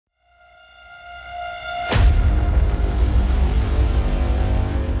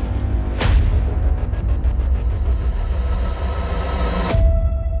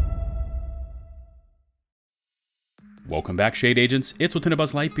Welcome back, Shade Agents. It's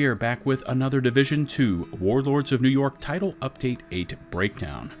LtBuzzLitebeer back with another Division 2 Warlords of New York Title Update 8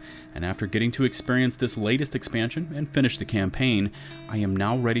 breakdown. And after getting to experience this latest expansion and finish the campaign, I am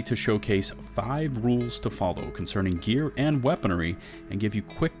now ready to showcase 5 rules to follow concerning gear and weaponry and give you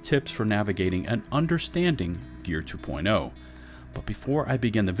quick tips for navigating and understanding Gear 2.0. But before I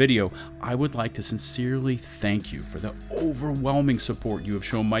begin the video, I would like to sincerely thank you for the overwhelming support you have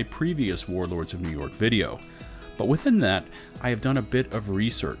shown my previous Warlords of New York video. But within that, I have done a bit of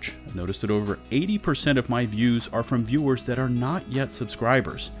research. I've noticed that over 80% of my views are from viewers that are not yet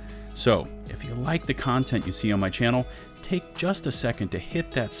subscribers. So, if you like the content you see on my channel, take just a second to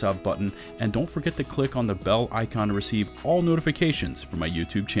hit that sub button and don't forget to click on the bell icon to receive all notifications from my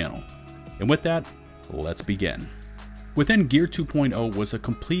YouTube channel. And with that, let's begin. Within Gear 2.0 was a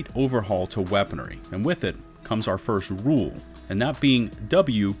complete overhaul to weaponry, and with it comes our first rule, and that being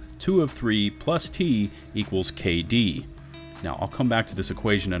W 2 of 3 plus T equals KD. Now, I'll come back to this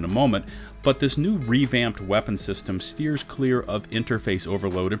equation in a moment, but this new revamped weapon system steers clear of interface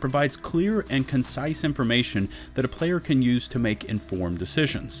overload and provides clear and concise information that a player can use to make informed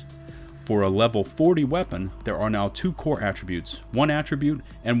decisions. For a level 40 weapon, there are now 2 core attributes, 1 attribute,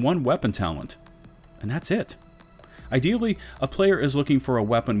 and 1 weapon talent. And that's it. Ideally, a player is looking for a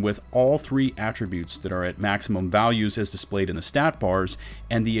weapon with all 3 attributes that are at maximum values as displayed in the stat bars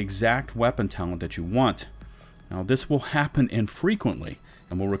and the exact weapon talent that you want. Now, this will happen infrequently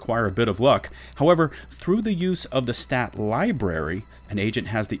and will require a bit of luck. However, through the use of the stat library, an agent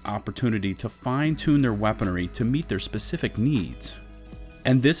has the opportunity to fine-tune their weaponry to meet their specific needs.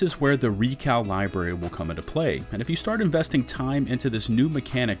 And this is where the recal library will come into play. And if you start investing time into this new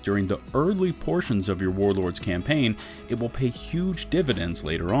mechanic during the early portions of your Warlords campaign, it will pay huge dividends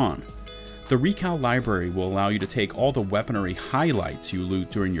later on. The recal library will allow you to take all the weaponry highlights you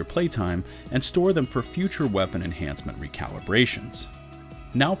loot during your playtime and store them for future weapon enhancement recalibrations.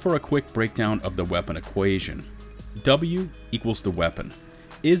 Now for a quick breakdown of the weapon equation. W equals the weapon.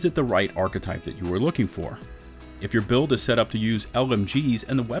 Is it the right archetype that you are looking for? If your build is set up to use LMGs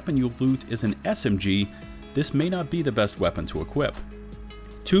and the weapon you loot is an SMG, this may not be the best weapon to equip.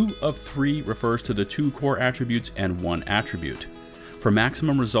 2 of 3 refers to the 2 core attributes and 1 attribute. For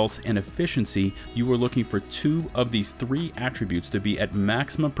maximum results and efficiency, you are looking for 2 of these 3 attributes to be at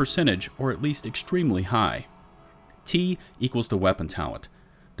maximum percentage or at least extremely high. T equals the weapon talent.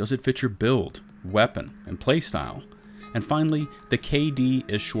 Does it fit your build, weapon, and playstyle? And finally, the KD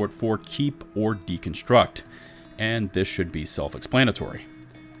is short for keep or deconstruct. And this should be self-explanatory.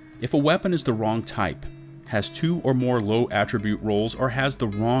 If a weapon is the wrong type, has 2 or more low attribute rolls, or has the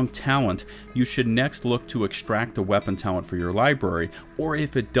wrong talent, you should next look to extract the weapon talent for your library, or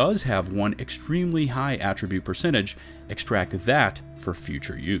if it does have one extremely high attribute percentage, extract that for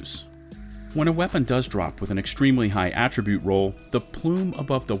future use. When a weapon does drop with an extremely high attribute roll, the plume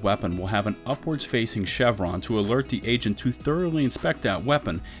above the weapon will have an upwards facing chevron to alert the agent to thoroughly inspect that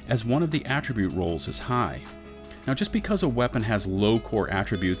weapon as one of the attribute rolls is high. Now, just because a weapon has low core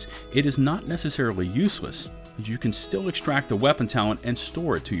attributes, it is not necessarily useless. You can still extract the weapon talent and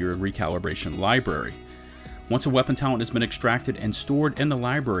store it to your recalibration library. Once a weapon talent has been extracted and stored in the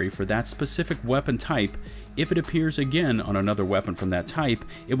library for that specific weapon type, if it appears again on another weapon from that type,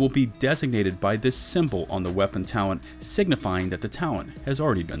 it will be designated by this symbol on the weapon talent, signifying that the talent has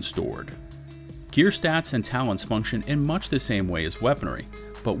already been stored. Gear stats and talents function in much the same way as weaponry,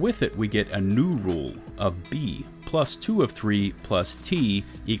 but with it we get a new rule of B plus 2 of 3 plus T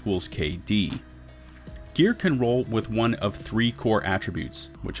equals KD. Gear can roll with 1 of 3 core attributes,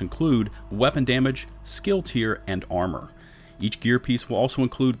 which include weapon damage, skill tier, and armor. Each gear piece will also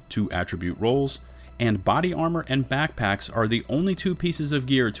include 2 attribute rolls, and body armor and backpacks are the only 2 pieces of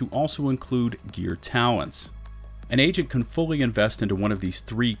gear to also include gear talents. An agent can fully invest into one of these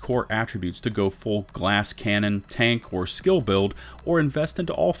 3 core attributes to go full glass cannon, tank, or skill build, or invest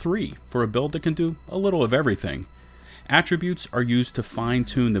into all 3 for a build that can do a little of everything. Attributes are used to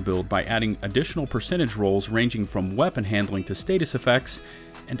fine-tune the build by adding additional percentage rolls ranging from weapon handling to status effects,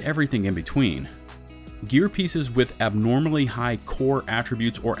 and everything in between. Gear pieces with abnormally high core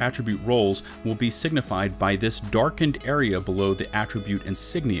attributes or attribute rolls will be signified by this darkened area below the attribute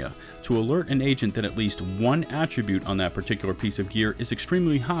insignia to alert an agent that at least 1 attribute on that particular piece of gear is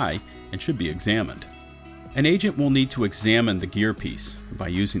extremely high and should be examined. An agent will need to examine the gear piece by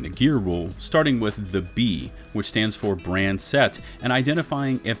using the gear rule, starting with the B, which stands for brand set, and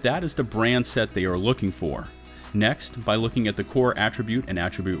identifying if that is the brand set they are looking for. Next, by looking at the core attribute and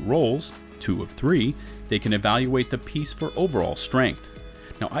attribute rolls, 2 of 3, they can evaluate the piece for overall strength.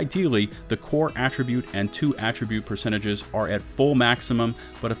 Now ideally, the core attribute and 2 attribute percentages are at full maximum,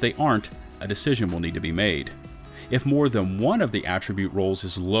 but if they aren't, a decision will need to be made. If more than one of the attribute roles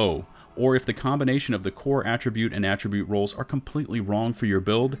is low, or if the combination of the core attribute and attribute roles are completely wrong for your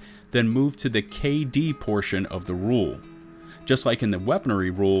build, then move to the KD portion of the rule. Just like in the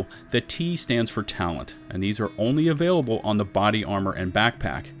weaponry rule, the T stands for talent, and these are only available on the body armor and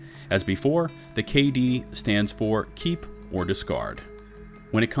backpack. As before, the KD stands for keep or discard.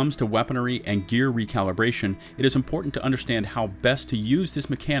 When it comes to weaponry and gear recalibration, it is important to understand how best to use this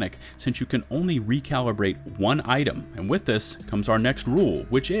mechanic, since you can only recalibrate one item, and with this comes our next rule,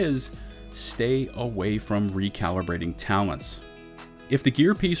 which is stay away from recalibrating talents. If the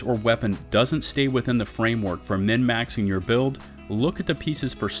gear piece or weapon doesn't stay within the framework for min-maxing your build, look at the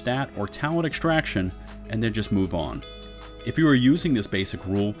pieces for stat or talent extraction and then just move on. If you are using this basic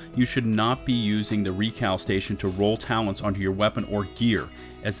rule, you should not be using the recal station to roll talents onto your weapon or gear,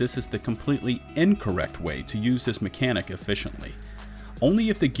 as this is the completely incorrect way to use this mechanic efficiently. Only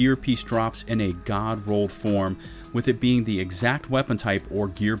if the gear piece drops in a god-rolled form, with it being the exact weapon type or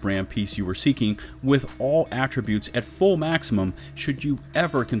gear brand piece you were seeking, with all attributes at full maximum, should you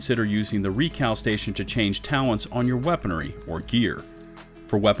ever consider using the recal station to change talents on your weaponry or gear.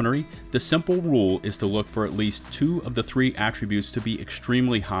 For weaponry, the simple rule is to look for at least 2 of the 3 attributes to be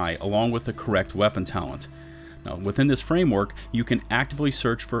extremely high along with the correct weapon talent. Now, within this framework, you can actively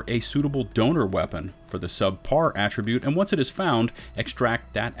search for a suitable donor weapon for the subpar attribute, and once it is found,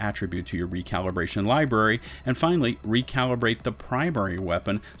 extract that attribute to your recalibration library, and finally, recalibrate the primary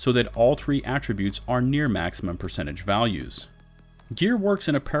weapon so that all 3 attributes are near maximum percentage values. Gear works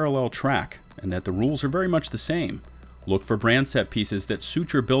in a parallel track, and that the rules are very much the same. Look for brand set pieces that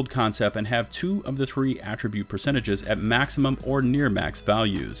suit your build concept and have 2 of the 3 attribute percentages at maximum or near max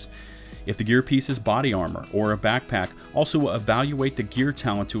values. If the gear piece is body armor or a backpack, also evaluate the gear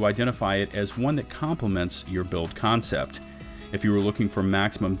talent to identify it as one that complements your build concept. If you are looking for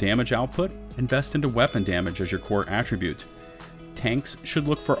maximum damage output, invest into weapon damage as your core attribute. Tanks should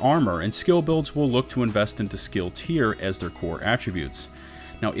look for armor, and skill builds will look to invest into skill tier as their core attributes.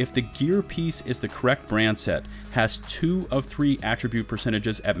 Now, if the gear piece is the correct brand set, has 2 of 3 attribute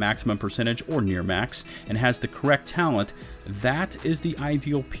percentages at maximum percentage or near max, and has the correct talent, that is the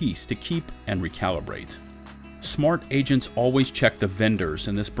ideal piece to keep and recalibrate. Smart agents always check the vendors,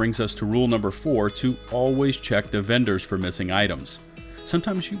 and this brings us to rule number 4, to always check the vendors for missing items.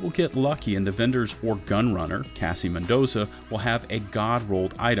 Sometimes you will get lucky and the vendors or gunrunner, Cassie Mendoza, will have a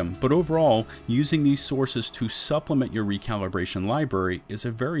god-rolled item, but overall, using these sources to supplement your recalibration library is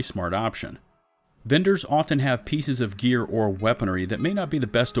a very smart option. Vendors often have pieces of gear or weaponry that may not be the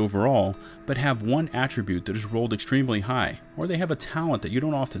best overall, but have one attribute that is rolled extremely high, or they have a talent that you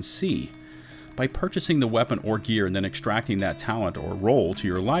don't often see. By purchasing the weapon or gear and then extracting that talent or role to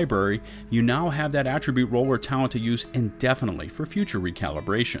your library, you now have that attribute role or talent to use indefinitely for future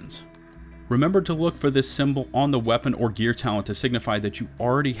recalibrations. Remember to look for this symbol on the weapon or gear talent to signify that you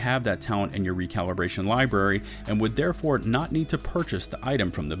already have that talent in your recalibration library and would therefore not need to purchase the item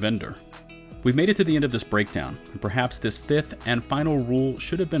from the vendor. We've made it to the end of this breakdown, and perhaps this 5th and final rule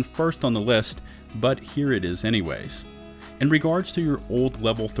should have been first on the list, but here it is anyways. In regards to your old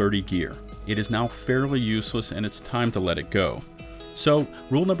level 30 gear, it is now fairly useless and it's time to let it go. So,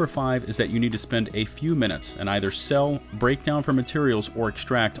 rule number 5 is that you need to spend a few minutes and either sell, break down for materials, or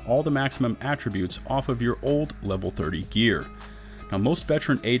extract all the maximum attributes off of your old level 30 gear. Now, most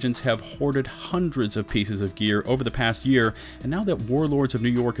veteran agents have hoarded hundreds of pieces of gear over the past year, and now that Warlords of New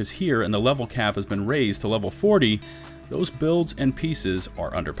York is here and the level cap has been raised to level 40, those builds and pieces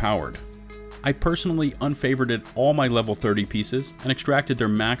are underpowered. I personally unfavorited all my level 30 pieces and extracted their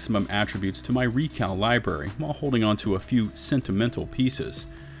maximum attributes to my recal library while holding on to a few sentimental pieces.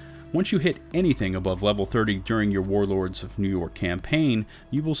 Once you hit anything above level 30 during your Warlords of New York campaign,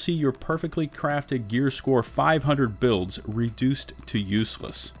 you will see your perfectly crafted gear score 500 builds reduced to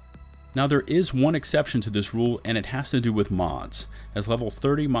useless. Now, there is one exception to this rule, and it has to do with mods, as level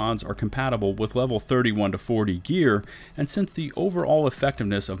 30 mods are compatible with level 31 to 40 gear, and since the overall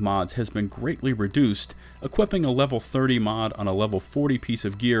effectiveness of mods has been greatly reduced, equipping a level 30 mod on a level 40 piece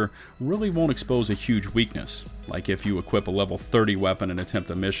of gear really won't expose a huge weakness, like if you equip a level 30 weapon and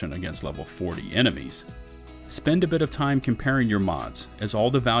attempt a mission against level 40 enemies. Spend a bit of time comparing your mods, as all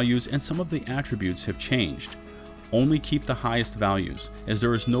the values and some of the attributes have changed. Only keep the highest values, as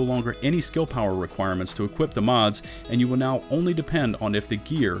there is no longer any skill power requirements to equip the mods, and you will now only depend on if the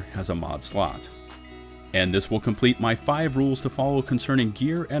gear has a mod slot. And this will complete my 5 rules to follow concerning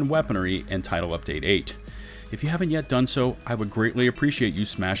gear and weaponry in Title Update 8. If you haven't yet done so, I would greatly appreciate you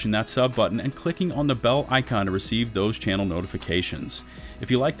smashing that sub button and clicking on the bell icon to receive those channel notifications.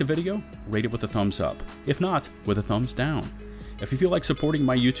 If you liked the video, rate it with a thumbs up. If not, with a thumbs down. If you feel like supporting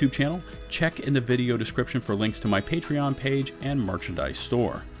my YouTube channel, check in the video description for links to my Patreon page and merchandise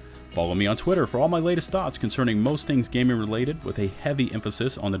store. Follow me on Twitter for all my latest thoughts concerning most things gaming related, with a heavy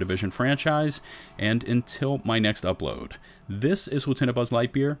emphasis on the Division franchise. And until my next upload, this is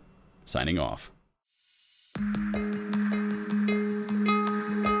LtBuzzLitebeer, signing off.